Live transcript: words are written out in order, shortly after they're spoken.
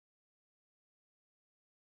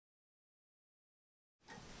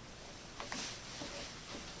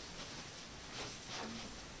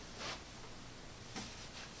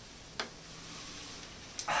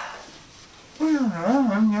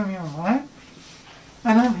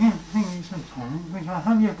song, which I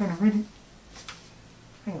hope you're going to really...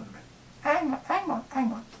 Hang on a minute.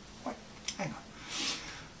 Hang on. Wait, hang on.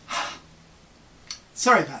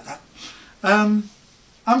 Sorry about that.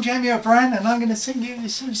 I'm Jamie O'Brien, and I'm going to sing you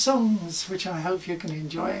some songs which I hope you can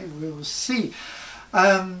enjoy. We'll see.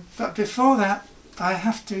 But before that, I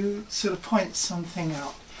have to sort of point something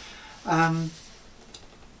out.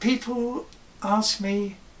 People ask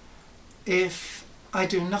me if I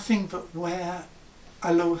do nothing but wear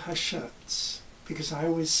Aloha shirts, because I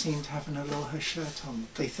always seem to have an Aloha shirt on,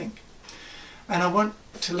 they think. And I want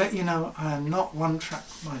to let you know I am not one-track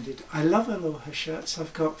minded. I love Aloha shirts.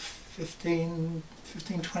 I've got 15,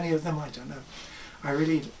 20 of them, I don't know. I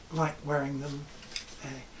really like wearing them.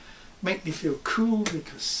 They make me feel cool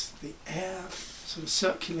because the air sort of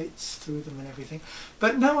circulates through them and everything.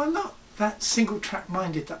 But no, I'm not that single-track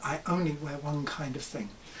minded that I only wear one kind of thing.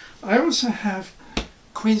 I also have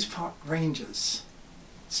Queen's Park Rangers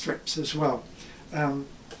strips as well.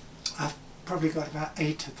 I've probably got about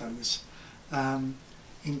 8 of those,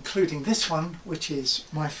 including this one, which is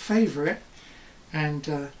my favourite,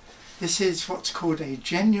 and this is what's called a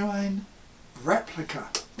genuine replica.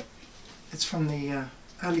 It's from the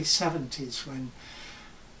early 70s when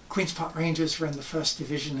Queen's Park Rangers were in the first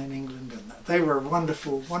division in England, and they were a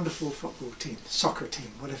wonderful, wonderful football team, soccer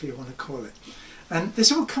team, whatever you want to call it. And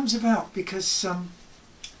this all comes about because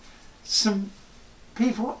some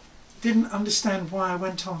people didn't understand why I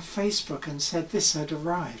went on Facebook and said this had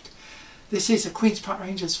arrived. This is a Queen's Park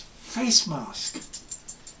Rangers face mask.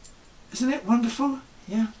 Isn't it wonderful?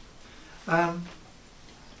 Yeah.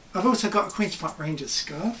 I've also got a Queen's Park Rangers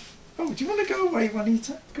scarf. Oh, do you want to go away,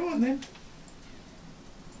 Juanita? Go on then.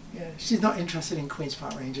 Yeah, she's not interested in Queen's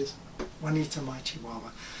Park Rangers. Juanita, my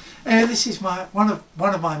Chihuahua. This is one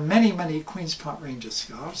of my many Queen's Park Rangers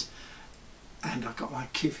scarves, and I've got my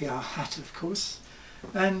QPR hat, of course.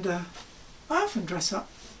 And I often dress up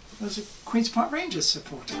as a Queen's Park Rangers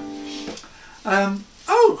supporter.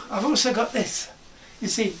 Oh, I've also got this. You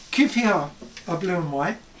see, QPR are blue and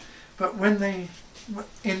white, but when they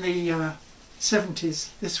in the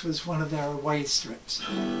 70s, this was one of their away strips,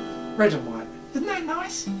 red and white. Isn't that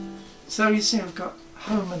nice? So you see, I've got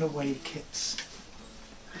home and away kits.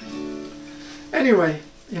 Anyway,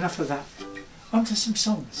 enough of that. On to some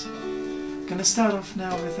songs. I'm going to start off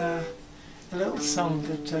now with a little song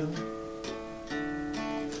that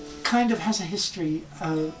kind of has a history,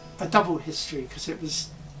 a double history, because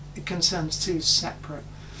it concerns 2 separate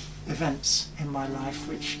events in my life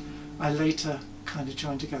which I later kind of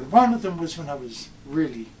joined together. One of them was when I was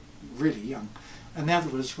really young, and the other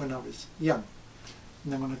was when I was young.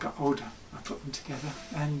 And then when I got older, I put them together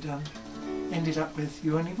and ended up with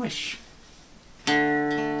You Only Wish.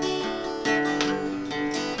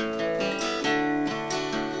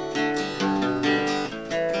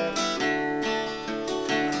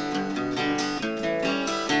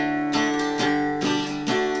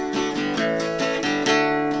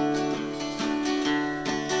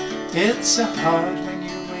 It's so hard when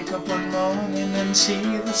you wake up one morning and see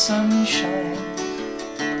the sunshine,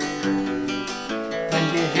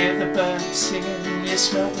 and you hear the birds singing, you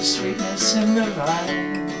smell the sweetness in the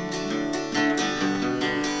vine,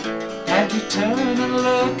 and you turn and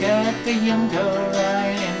look at the young girl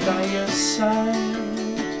lying by your side,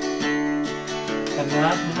 and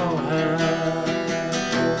not know her.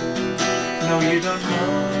 No, you don't know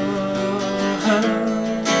her.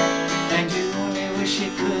 She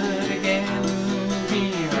could again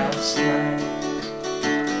be last night.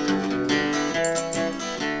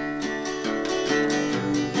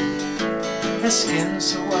 Her skin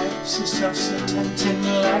so white, so soft, so tempting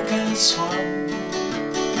like a swan.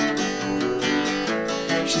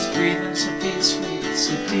 She's breathing so peacefully,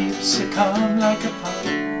 so deep, so calm like a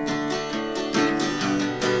pond.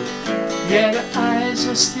 Yet her eyes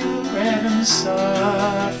are still red and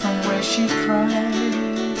soft from where she cried.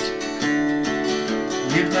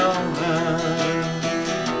 You know her,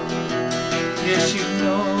 yes, you've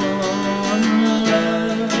known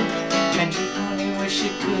love, and you only wish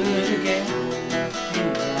you could again be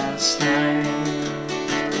last night.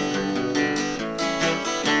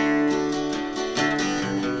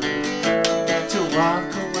 To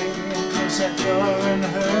walk away and close that door and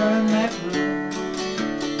her in that room,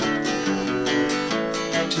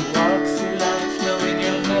 to walk through life knowing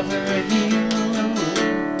you'll never heal.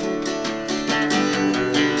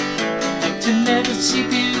 Never see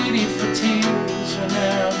beauty for tears when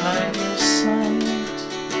they're out of your sight.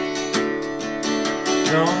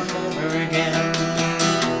 No, never again.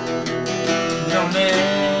 No,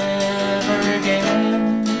 never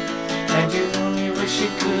again. And you only wish you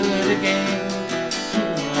could again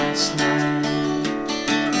last night.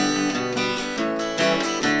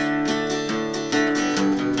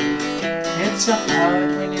 nights are hard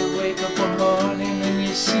when you wake up one morning and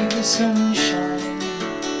you see the sunshine,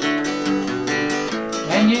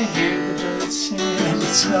 and you hear the birds sing and you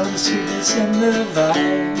smell the sweetness in the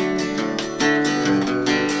vine,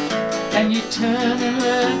 and you turn and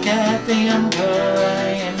look at the young girl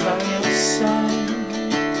lying by your side,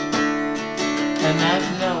 and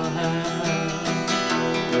I've known her.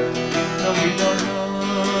 No, you don't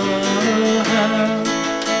know her,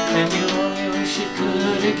 and you only wish you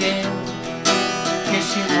could again. Yes,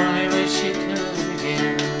 you only wish you could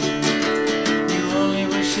again. You only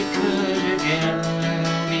wish you could again.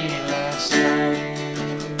 The last night.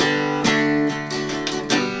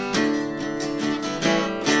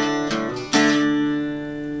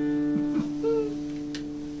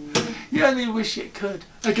 You only wish it could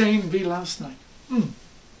again be last night.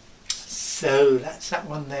 So that's that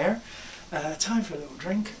one there. Time for a little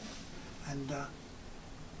drink. And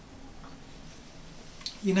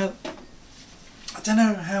you know, I don't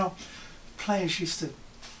know how players used to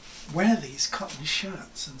wear these cotton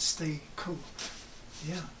shirts and stay cool.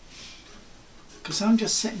 Yeah, because I'm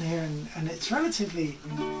just sitting here and it's relatively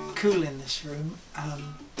cool in this room,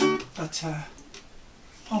 but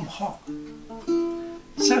I'm hot.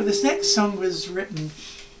 So this next song was written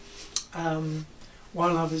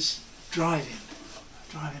while I was driving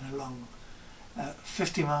along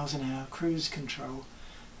 50 miles an hour, cruise control,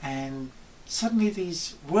 and suddenly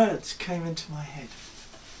these words came into my head.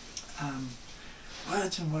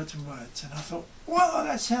 Words and words and words, and I thought, wow,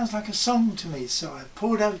 that sounds like a song to me. So I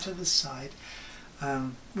pulled over to the side,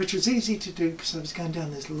 which was easy to do because I was going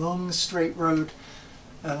down this long straight road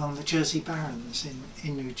along the Jersey Barrens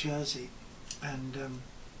in New Jersey. And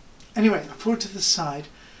anyway, I pulled to the side,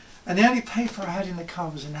 and the only paper I had in the car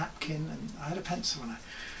was a napkin, and I had a pencil, and I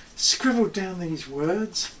scribbled down these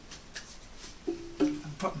words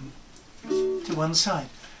and put them to one side.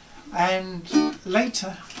 And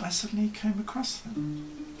later I suddenly came across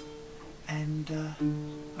them, and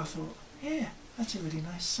I thought, yeah, that's a really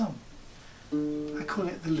nice song. I call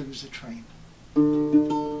it The Loser Train.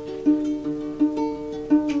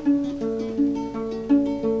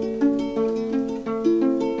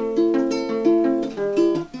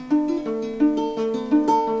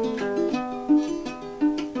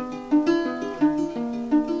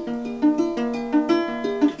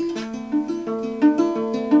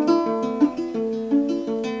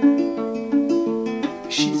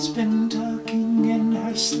 She's been talking in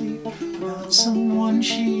her sleep about someone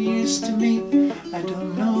she used to meet. I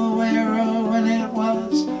don't know where or when it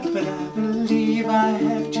was, but I believe I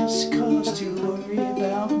have just cause to worry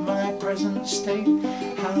about my present state,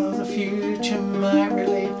 how the future might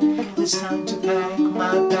relate. It's time to pack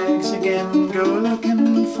my bags again, go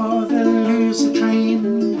looking for the loser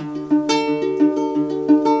train.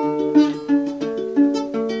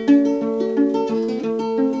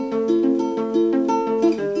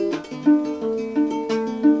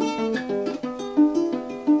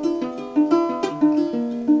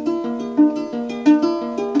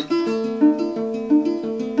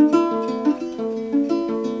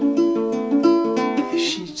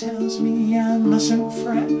 Mustn't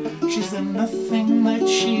fret, she's done nothing that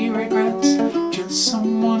she regrets, just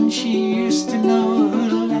someone she used to know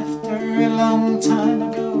who left her a long time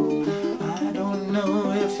ago. I don't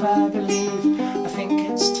know if I believe, I think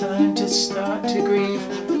it's time to start to grieve.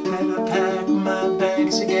 Better pack my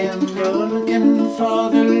bags again, go looking for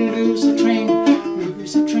the loser train.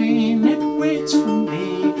 Loser train, it waits for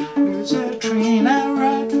me. Loser train, I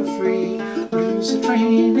ride for free. Loser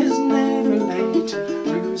train is never late.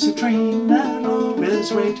 Loser train, I'll always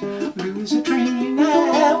wait. Loser train,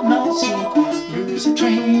 I have no seat. Loser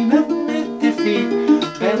train, admit defeat.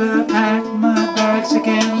 Better pack my bags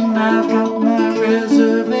again, I've got my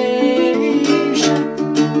reservation.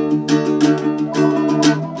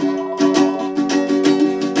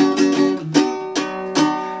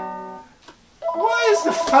 Why is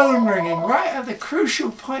the phone ringing right at the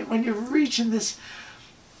crucial point when you're reaching this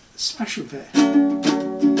special bit?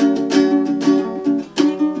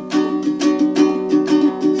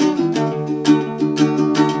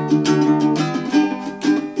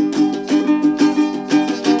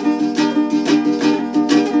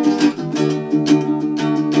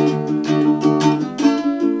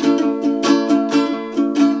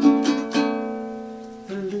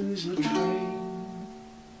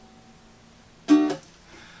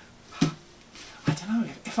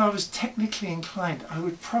 If I was technically inclined, I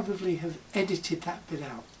would probably have edited that bit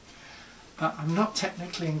out. But I'm not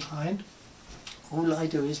technically inclined. All I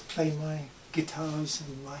do is play my guitars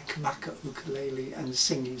and my Kamaka ukulele and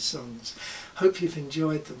sing you songs. Hope you've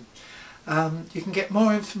enjoyed them. You can get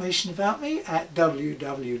more information about me at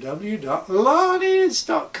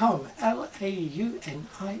www.launies.com, L-A-U-N-I-E-S,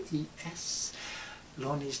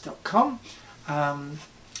 launies.com.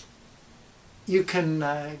 You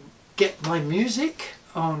can get my music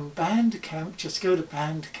on Bandcamp. Just go to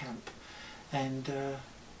Bandcamp and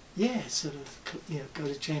yeah, sort of, you know, go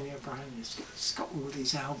to Jamie O'Brien. It's got all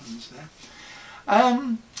these albums there.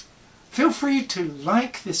 Feel free to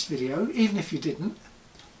like this video, even if you didn't.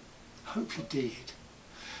 Hope you did.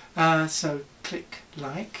 So click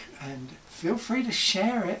like and feel free to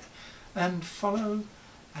share it and follow,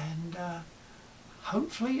 and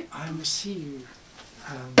hopefully I will see you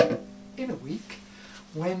in a week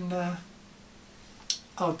when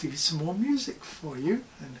I'll do some more music for you,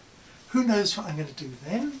 and who knows what I'm going to do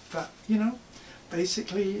then, but you know,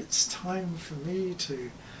 basically it's time for me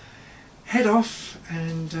to head off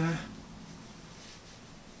and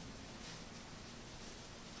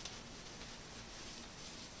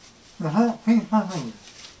bye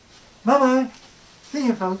bye. See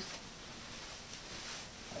you folks.